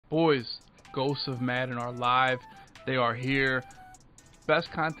Boys, Ghosts of Madden are live. They are here. Best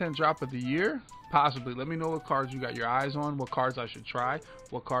content drop of the year? Possibly. Let me know what cards you got your eyes on, what cards I should try,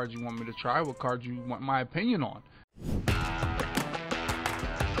 what cards you want me to try, what cards you want my opinion on.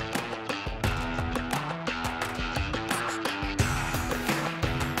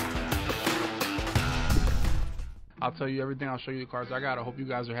 I'll tell you everything. I'll show you the cards I got. I hope you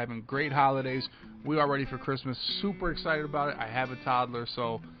guys are having great holidays. We are ready for Christmas. Super excited about it. I have a toddler,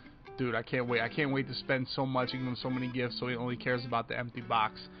 so dude, I can't wait. I can't wait to spend so much and give him so many gifts so he only cares about the empty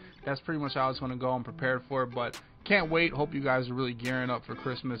box. That's pretty much how it's going to go. I'm prepared for it, but can't wait. Hope you guys are really gearing up for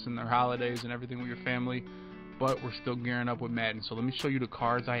Christmas and their holidays and everything with your family. But we're still gearing up with Madden. So let me show you the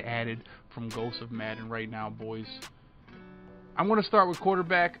cards I added from Ghosts of Madden right now, boys. I'm going to start with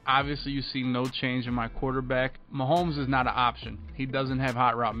quarterback. Obviously, you see no change in my quarterback. Mahomes is not an option. He doesn't have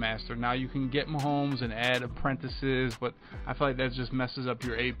Hot Route Master. Now, you can get Mahomes and add apprentices, but I feel like that just messes up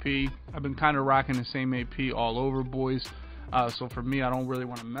your AP. I've been kind of rocking the same AP all over, boys. So for me, I don't really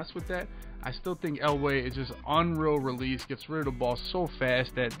want to mess with that. I still think Elway is just unreal release. Gets rid of the ball so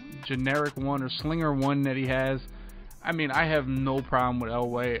fast. That generic one or slinger one that he has. I mean, I have no problem with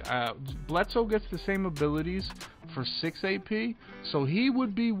Elway. Bledsoe gets the same abilities for 6 AP, so he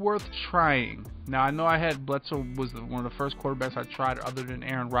would be worth trying. Now, I know I had Bledsoe was one of the first quarterbacks I tried other than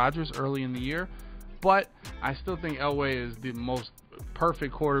Aaron Rodgers early in the year, but I still think Elway is the most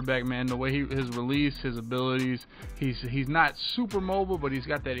perfect quarterback, man. The way his release, his abilities, he's not super mobile, but he's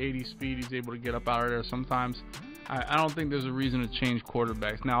got that 80 speed. He's able to get up out of there sometimes. I don't think there's a reason to change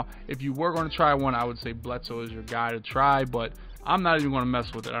quarterbacks. Now, if you were going to try one, I would say Bledsoe is your guy to try, but I'm not even going to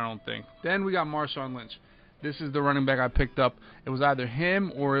mess with it, I don't think. Then we got Marshawn Lynch. This is the running back I picked up. It was either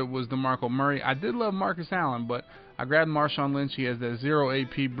him or it was DeMarco Murray. I did love Marcus Allen, but I grabbed Marshawn Lynch. He has that 0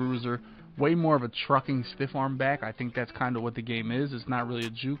 AP bruiser. Way more of a trucking stiff arm back. I think that's kind of what the game is. It's not really a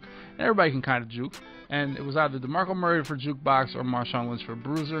juke. Everybody can kind of juke. And it was either DeMarco Murray for jukebox or Marshawn Lynch for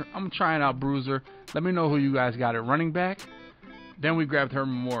bruiser. I'm trying out bruiser. Let me know who you guys got at running back. Then we grabbed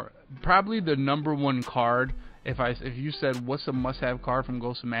Herman Moore. Probably the number one card. If you said what's a must-have card from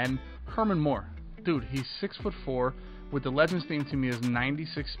Ghosts of Madden, Herman Moore. Dude, he's 6'4". With the Legends team to me is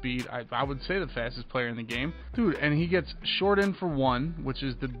 96 speed. I would say the fastest player in the game. Dude, and he gets short in for 1, which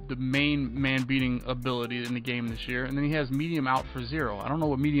is the main man-beating ability in the game this year. And then he has medium out for 0. I don't know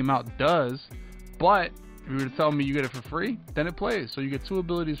what medium out does, but if you were to tell me you get it for free, then it plays. So you get 2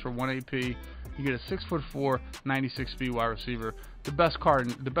 abilities for 1 AP. You get a 6'4", 96 speed wide receiver. The best card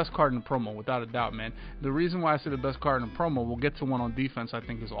in the promo, without a doubt, man. The reason why I say the best card in the promo, we'll get to one on defense, I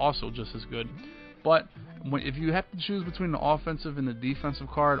think is also just as good. But if you have to choose between the offensive and the defensive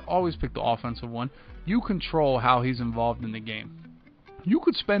card, always pick the offensive one. You control how he's involved in the game. You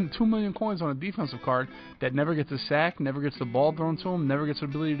could spend 2 million coins on a defensive card that never gets a sack, never gets the ball thrown to him, never gets the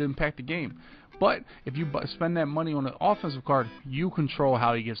ability to impact the game. But if you spend that money on an offensive card, you control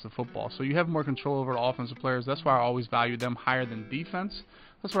how he gets the football. So you have more control over the offensive players. That's why I always value them higher than defense.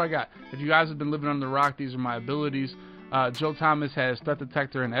 That's what I got. If you guys have been living under the rock, these are my abilities. Joe Thomas has threat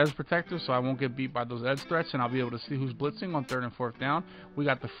detector and edge protector, so I won't get beat by those edge threats, and I'll be able to see who's blitzing on 3rd and 4th down. We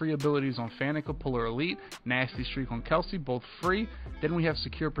got the free abilities on Faneca, Puller Elite, Nasty Streak on Kelsey, both free. Then we have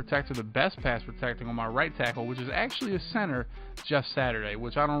secure protector, the best pass protecting on my right tackle, which is actually a center, Jeff Saturday,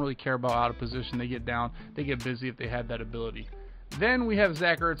 which I don't really care about out of position. They get down, they get busy if they have that ability. Then we have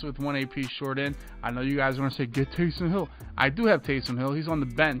Zach Ertz with 1 AP short in. I know you guys are going to say, get Taysom Hill. I do have Taysom Hill. He's on the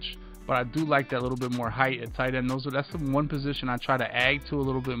bench, but I do like that little bit more height at tight end. That's the one position I try to ag to a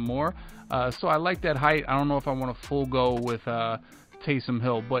little bit more. So I like that height. I don't know if I want to full go with Taysom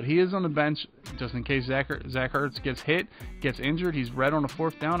Hill, but he is on the bench just in case Zach Ertz gets hit, gets injured. He's red on the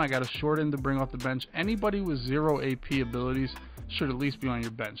 4th down. I got a short end to bring off the bench. Anybody with 0 AP abilities should at least be on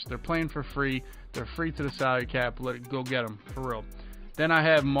your bench. They're playing for free. They're free to the salary cap. Go get them, for real. Then I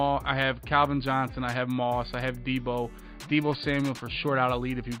have Calvin Johnson. I have Moss. I have Debo Samuel for short out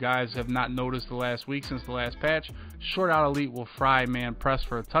elite. If you guys have not noticed the last week since the last patch, short out elite will fry man press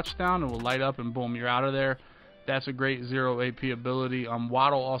for a touchdown. It will light up and boom, you're out of there. That's a great 0 AP ability.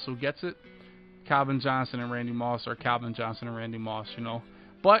 Waddle also gets it. Calvin Johnson and Randy Moss are Calvin Johnson and Randy Moss, you know.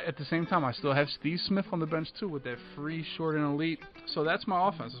 But at the same time, I still have Steve Smith on the bench too with that free short and elite. So that's my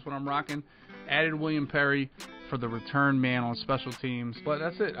offense. That's what I'm rocking. Added William Perry for the return man on special teams. But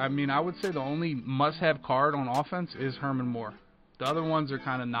that's it. I mean, I would say the only must-have card on offense is Herman Moore. The other ones are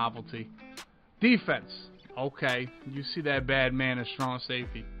kind of novelty. Defense. Okay, you see that bad man as strong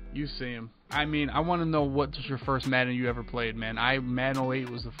safety. You see him. I mean, I want to know what's your first Madden you ever played, man. Madden 08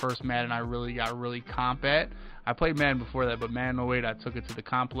 was the first Madden I really got comp at. I played Madden before that, but Madden 08, I took it to the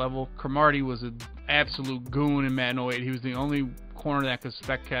comp level. Cromartie was an absolute goon in Madden 08. He was the only corner that could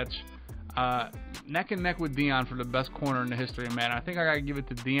spec catch. Neck and neck with Dion for the best corner in the history of Madden. I think I got to give it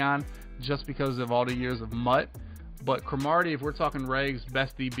to Dion just because of all the years of Mutt. But Cromartie, if we're talking regs,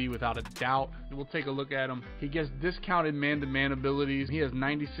 best DB without a doubt. We'll take a look at him. He gets discounted man-to-man abilities. He has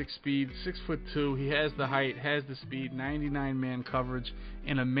 96 speed, 6'2". He has the height, has the speed, 99 man coverage.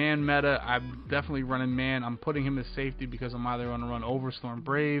 In a man meta, I'm definitely running man. I'm putting him as safety because I'm either going to run Overstorm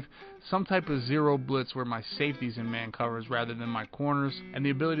Brave, some type of zero blitz where my safety's in man coverage rather than my corners. And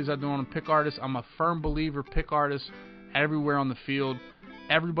the abilities I do on a pick artist, I'm a firm believer pick artists everywhere on the field.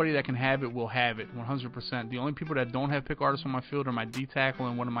 Everybody that can have it will have it, 100%. The only people that don't have pick artists on my field are my D tackle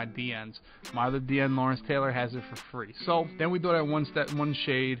and one of my DNs. My other DN, Lawrence Taylor, has it for free. So then we do that one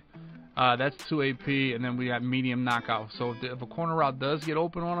shade. That's 2 AP, and then we got medium knockout. So if a corner route does get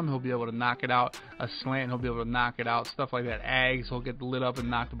open on him, he'll be able to knock it out. A slant, he'll be able to knock it out. Stuff like that. Ags, he'll get lit up and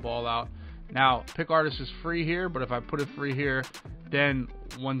knock the ball out. Now, pick artist is free here, but if I put it free here, then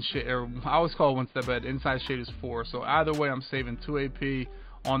one shade, or I always call it one step ahead. Inside shade is 4. So either way, I'm saving 2 AP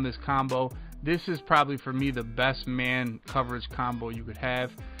on this combo. This is probably for me the best man coverage combo you could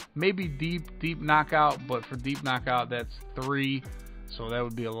have. Maybe deep knockout, but for deep knockout, that's 3. So that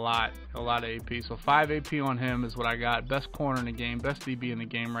would be a lot of AP. So 5 AP on him is what I got. Best corner in the game, best DB in the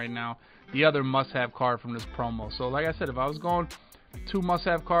game right now. The other must-have card from this promo. So like I said, if I was going 2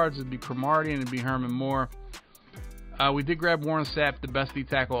 must-have cards, it'd be Cromartie and it'd be Herman Moore. We did grab Warren Sapp, the best D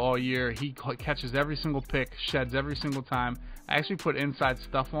tackle all year. He catches every single pick, sheds every single time. I actually put inside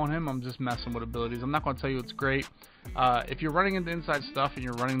stuff on him. I'm just messing with abilities. I'm not going to tell you it's great. If you're running into inside stuff and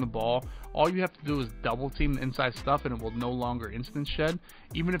you're running the ball, all you have to do is double team the inside stuff and it will no longer instant shed.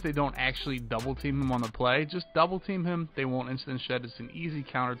 Even if they don't actually double team him on the play, just double team him, they won't instant shed. It's an easy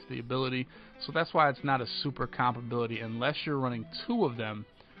counter to the ability. So that's why it's not a super comp ability unless you're running 2 of them.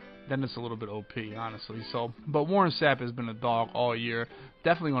 Then it's a little bit OP, honestly. So, but Warren Sapp has been a dog all year.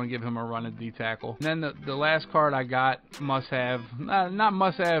 Definitely going to give him a run at D tackle. And then the last card I got, must have, not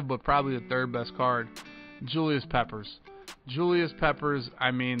must have, but probably the 3rd best card, Julius Peppers. Julius Peppers, I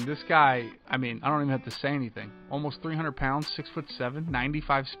mean, this guy, I don't even have to say anything. Almost 300 pounds, 6'7",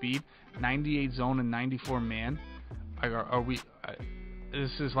 95 speed, 98 zone, and 94 man.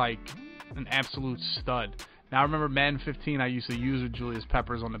 This is like an absolute stud. Now, I remember Madden 15, I used to use Julius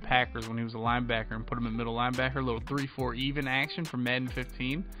Peppers on the Packers when he was a linebacker and put him in middle linebacker. A little 3-4 even action from Madden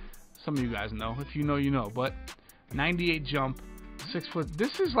 15. Some of you guys know. If you know, you know. But 98 jump, 6 foot.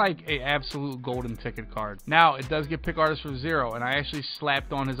 This is like a absolute golden ticket card. Now, it does get pick artist for 0, and I actually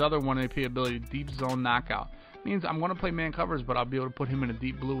slapped on his other 1 AP ability, deep zone knockout. Means I'm going to play man covers, but I'll be able to put him in a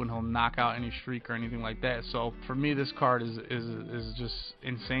deep blue and he'll knock out any streak or anything like that. So for me, this card is just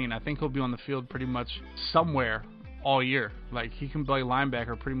insane. I think he'll be on the field pretty much somewhere all year. Like, he can play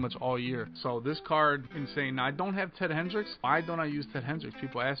linebacker pretty much all year. So this card, insane. Now, I don't have Ted Hendricks. Why don't I use Ted Hendricks?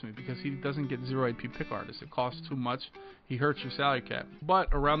 People ask me. Because he doesn't get 0 AP pick artist. It costs too much. He hurts your salary cap. But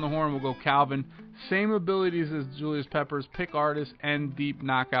around the horn, we'll go Calvin. Same abilities as Julius Peppers, pick artist and deep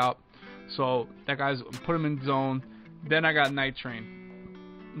knockout. So that guy's put him in zone. Then I got Night Train.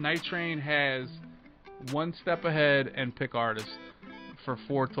 Night Train has 1 step ahead and pick artist for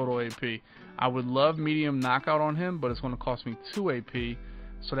 4 total AP. I would love medium knockout on him, but it's going to cost me 2 AP.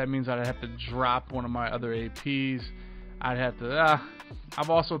 So that means I'd have to drop one of my other APs. I'd have to. I've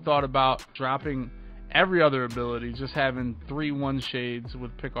also thought about dropping every other ability, just having 3 1 shades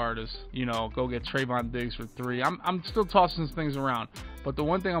with pick artists. You know, go get Trayvon Diggs for 3. I'm still tossing things around, but the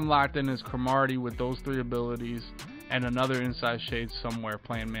one thing I'm locked in is Cromartie with those 3 abilities and another inside shade somewhere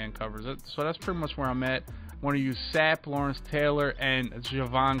playing man covers. So that's pretty much where I'm at. I want to use Sapp, Lawrence Taylor, and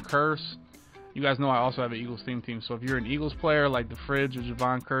Javon Curse. You guys know I also have an Eagles team. So if you're an Eagles player like the Fridge or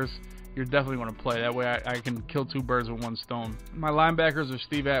Javon Curse, you're definitely going to play. That way I can kill 2 birds with 1 stone. My linebackers are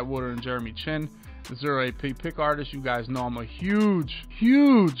Steve Atwater and Jeremy Chin. 0 AP pick artist. You guys know I'm a huge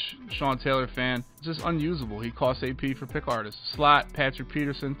Sean Taylor fan. Just unusable. He costs AP for pick artist. Slot, Patrick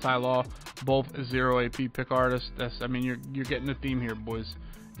Peterson, Ty Law, both 0 AP pick artists. That's, I mean, you're getting a theme here, boys.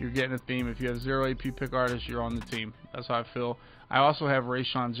 You're getting a theme. If you have 0 AP pick artists, you're on the team. That's how I feel. I also have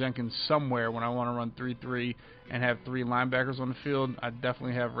Rayshawn Jenkins somewhere when I want to run 3-3 and have 3 linebackers on the field. I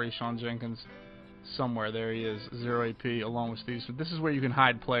definitely have Rayshawn Jenkins somewhere. There he is, 0 AP along with Steve Smith. This is where you can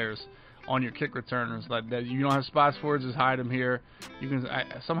hide players on your kick returners like that. You don't have spots for it, just hide them here. You can.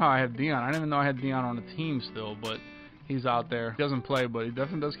 Somehow I have Dion. I didn't even know I had Dion on the team still, but he's out there. He doesn't play, but he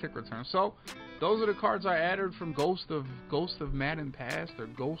definitely does kick returns. So those are the cards I added from Ghost of Madden Past or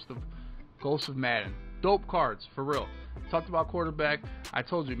Ghost of Ghost of Madden. Dope cards, for real. Talked about quarterback. I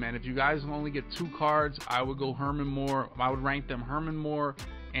told you, man, if you guys only get 2 cards, I would go Herman Moore. I would rank them Herman Moore,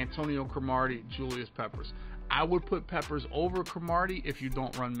 Antonio Cromartie, Julius Peppers. I would put Peppers over Cromartie if you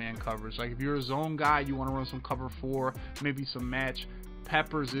don't run man coverage. Like, if you're a zone guy, you want to run some cover 4, maybe some match,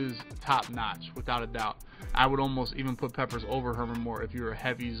 Peppers is top notch, without a doubt. I would almost even put Peppers over Herman Moore if you're a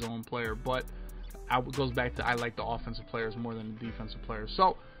heavy zone player, but it goes back to I like the offensive players more than the defensive players.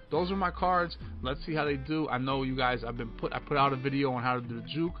 So those are my cards. Let's see how they do. I know you guys, I put out a video on how to do the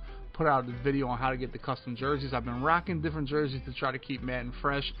juke, put out a video on how to get the custom jerseys. I've been rocking different jerseys to try to keep Madden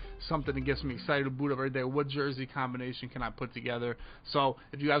fresh, something that gets me excited to boot up every day. What jersey combination can I put together? So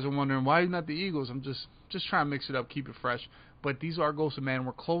if you guys are wondering why not the Eagles, I'm just trying to mix it up, keep it fresh. But these are Ghosts of Madden.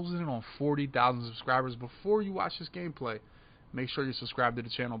 We're closing in on 40,000 subscribers. Before you watch this gameplay, make sure you subscribe to the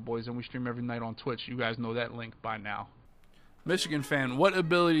channel, boys, and we stream every night on Twitch. You guys know that link by now. Michigan fan, what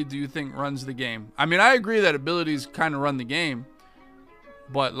ability do you think runs the game? I mean, I agree that abilities kind of run the game,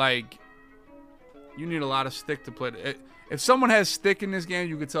 but, like, you need a lot of stick to play. If someone has stick in this game,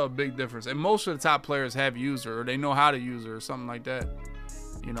 you can tell a big difference. And most of the top players have user, or they know how to use her, or something like that,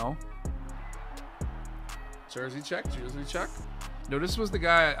 you know? Jersey check, jersey check. No, this was the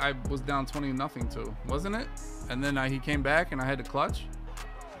guy I was down 20-0 to, wasn't it? And then he came back and I had to clutch.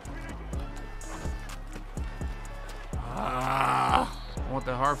 I want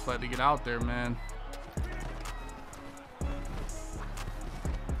that hard flat to get out there, man.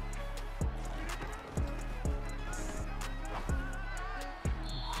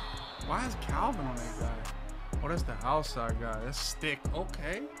 Why is Calvin on that guy? Oh, that's the outside guy. That's stick.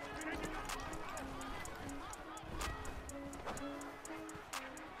 Okay.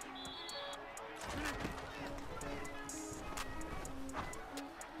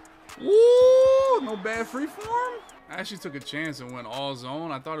 Woo! No bad freeform. I actually took a chance and went all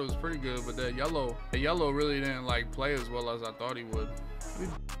zone. I thought it was pretty good, but the yellow really didn't like play as well as I thought he would.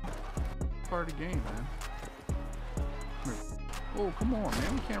 Part of the game, man. Oh, come on,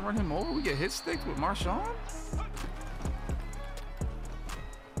 man. We can't run him over. We get hit sticks with Marshawn.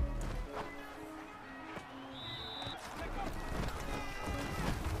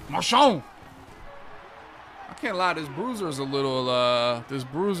 Marshawn. I can't lie, this bruiser's a little, I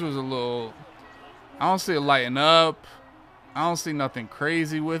don't see it lighting up. I don't see nothing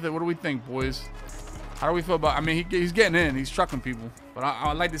crazy with it. What do we think, boys? How do we feel about, I mean, he's getting in, he's trucking people, but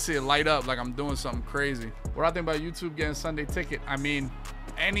I'd like to see it light up like I'm doing something crazy. What do I think about YouTube getting Sunday ticket? I mean,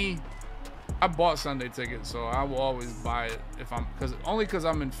 I bought Sunday ticket, so I will always buy it if only because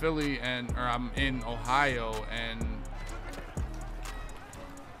I'm in Philly or I'm in Ohio, and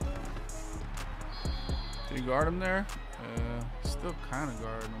do you guard him there? Still kind of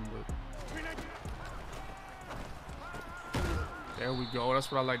guarding him, but there we go.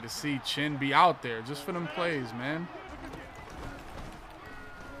 That's what I like to see. Chin be out there just for them plays, man.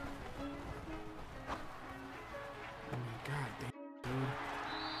 Oh my God, damn, dude.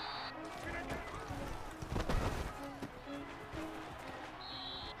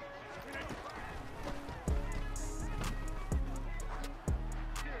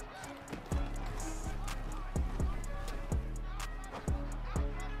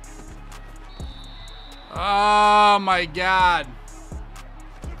 Oh my God.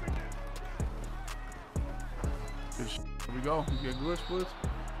 Here we go. You get glitch, blitz.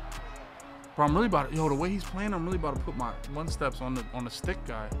 Bro, I'm really about to, yo, the way he's playing, I'm really about to put my one steps on the stick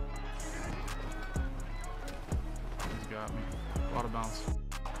guy. He's got me. Out of bounds.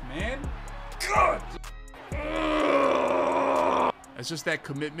 Man. God. It's just that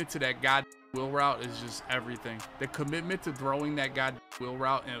commitment to that god wheel route is just everything. The commitment to throwing that god wheel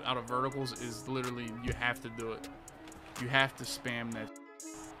route out of verticals is literally, you have to do it. You have to spam that.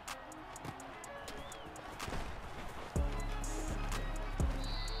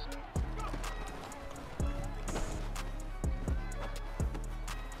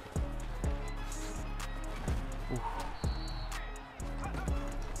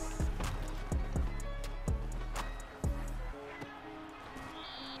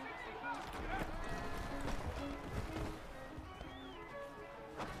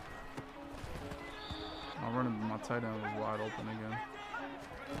 I'm running, my tight end was wide open again.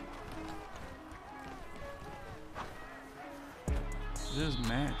 It is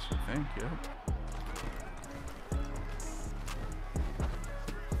match, I think, yep.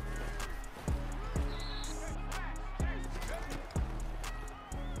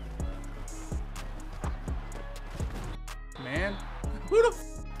 Man, who the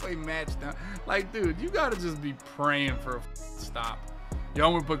f play match now? Like, dude, you gotta just be praying for a stop. Yo,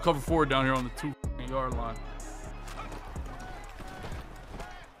 I'm gonna put cover 4 down here on the 2-yard line.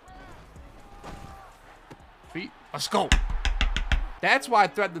 Let's go. That's why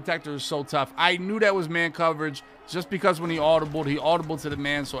threat detector is so tough. I knew that was man coverage just because when he audibled to the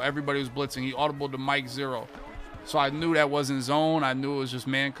man, so everybody was blitzing. He audibled to Mike 0. So I knew that wasn't zone. I knew it was just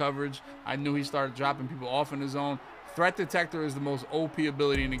man coverage. I knew he started dropping people off in the zone. Threat detector is the most OP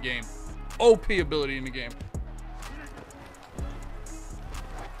ability in the game. OP ability in the game.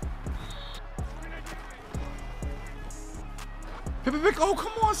 Pick. Oh,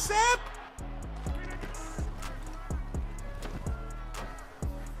 come on, Sap.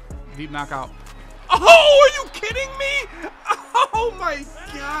 Deep knockout. Oh, are you kidding me? Oh my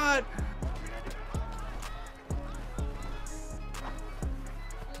God.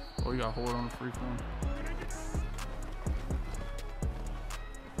 Oh, you got hold on the free form.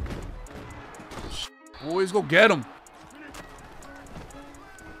 Boys, go get him.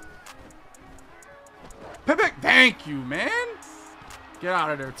 Pick. Thank you, man. Get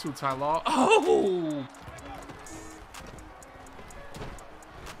out of there too, Ty Law. Oh.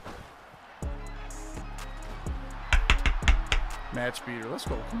 Match beater. Let's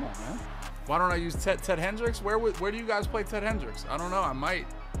go. Come on, man. Why don't I use Ted Hendricks? Where do you guys play Ted Hendricks? I don't know. I might.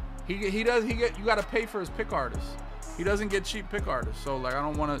 You got to pay for his pick artists. He doesn't get cheap pick artists. So like I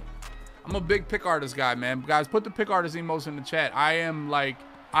don't want to. I'm a big pick artist guy, man. Guys, put the pick artist emotes in the chat. I am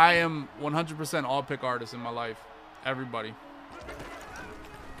 100% all pick artists in my life. Everybody.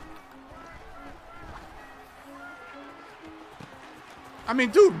 I mean,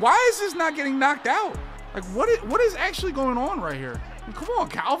 dude, why is this not getting knocked out? Like, what is actually going on right here? I mean, come on,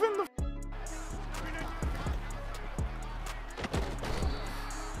 Calvin.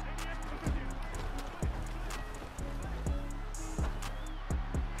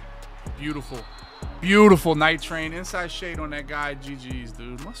 Beautiful. Beautiful night train. Inside shade on that guy. GG's,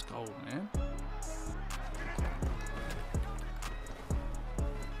 dude. Let's go, man.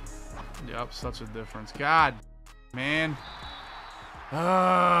 Yep, such a difference. God, man.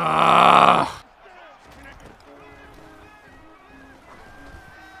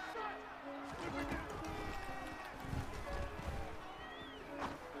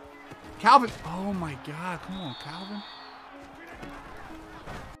 Calvin. Oh my God. Come on, Calvin.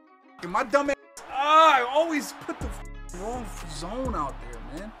 My dumb ass. I always put the wrong zone out there,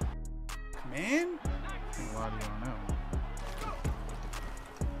 man. Man. A lot of you on that one.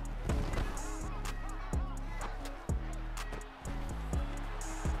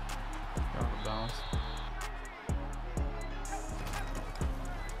 Out of bounds.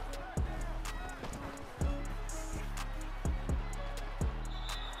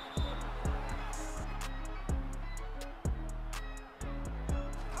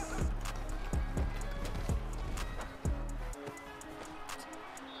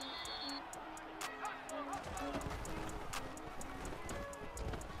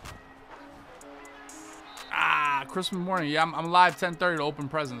 Christmas morning. Yeah, I'm live 10:30 to open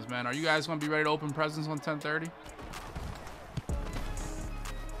presents, man. Are you guys gonna be ready to open presents on 10:30?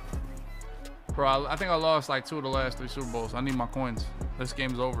 Bro, I think I lost like 2 of the last 3 Super Bowls. I need my coins. This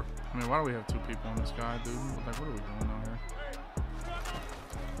game's over. I mean, why do we have 2 people on this guy, dude? Like, what are we doing out here?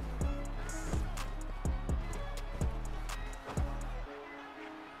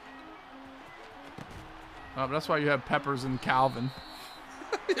 Oh, that's why you have Peppers and Calvin.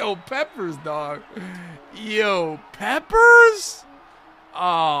 Yo, Peppers, dog. Yo, Peppers?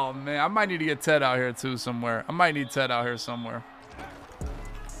 Oh, man. I might need to get Ted out here, too, somewhere. I might need Ted out here somewhere.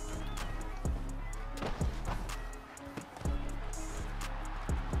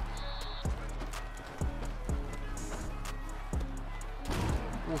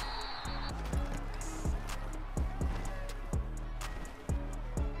 Oof.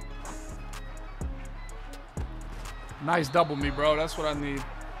 Nice double me, bro. That's what I need.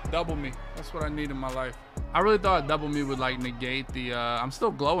 Double me. That's what I need in my life. I really thought double me would like negate the I'm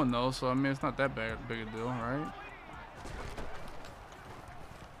still glowing though, so I mean it's not that big a deal, right?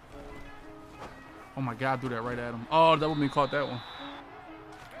 Oh my God, do that right at him. Oh, double me caught that one.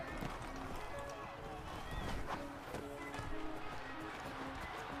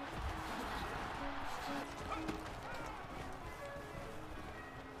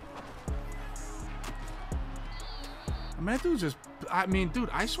 I mean, that dude just, I mean,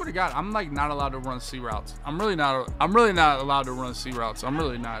 dude, I swear to God, I'm like not allowed to run C routes. I'm really not allowed to run C routes. I'm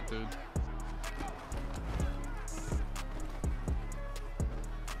really not, dude.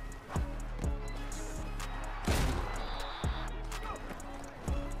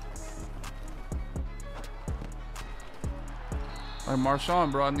 Like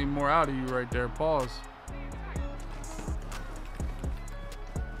Marshawn, bro, I need more out of you right there. Pause.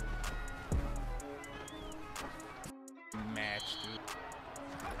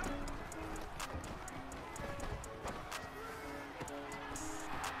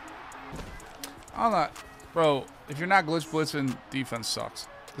 I'm not, bro. If you're not glitch blitzing, defense sucks.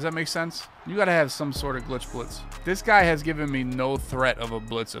 Does that make sense? You gotta have some sort of glitch blitz. This guy has given me no threat of a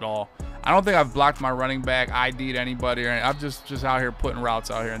blitz at all. I don't think I've blocked my running back, ID'd anybody, or I'm just out here putting routes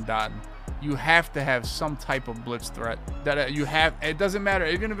out here and dotting. You have to have some type of blitz threat. That you have. It doesn't matter,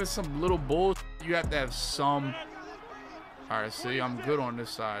 even if it's some little bull. You have to have some. All right, see, I'm good on this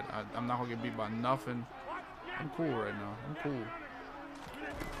side. I'm not gonna get beat by nothing. I'm cool right now. I'm cool.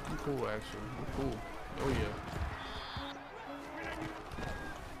 I'm cool actually. I'm cool. Oh yeah.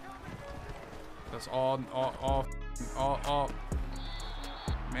 That's all.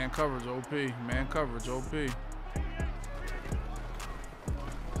 Man coverage OP. Man coverage OP.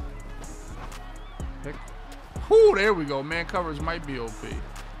 Pick. Whoo, there we go. Man coverage might be OP.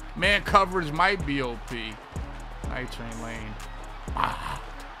 Man coverage might be OP. Night train lane. Ah.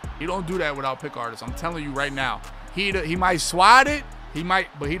 He don't do that without pick artists. I'm telling you right now. He might swat it. He might,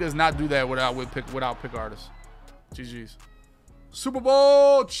 but he does not do that without pick artists. GG's. Super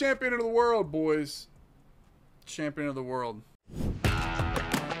Bowl champion of the world, boys. Champion of the world.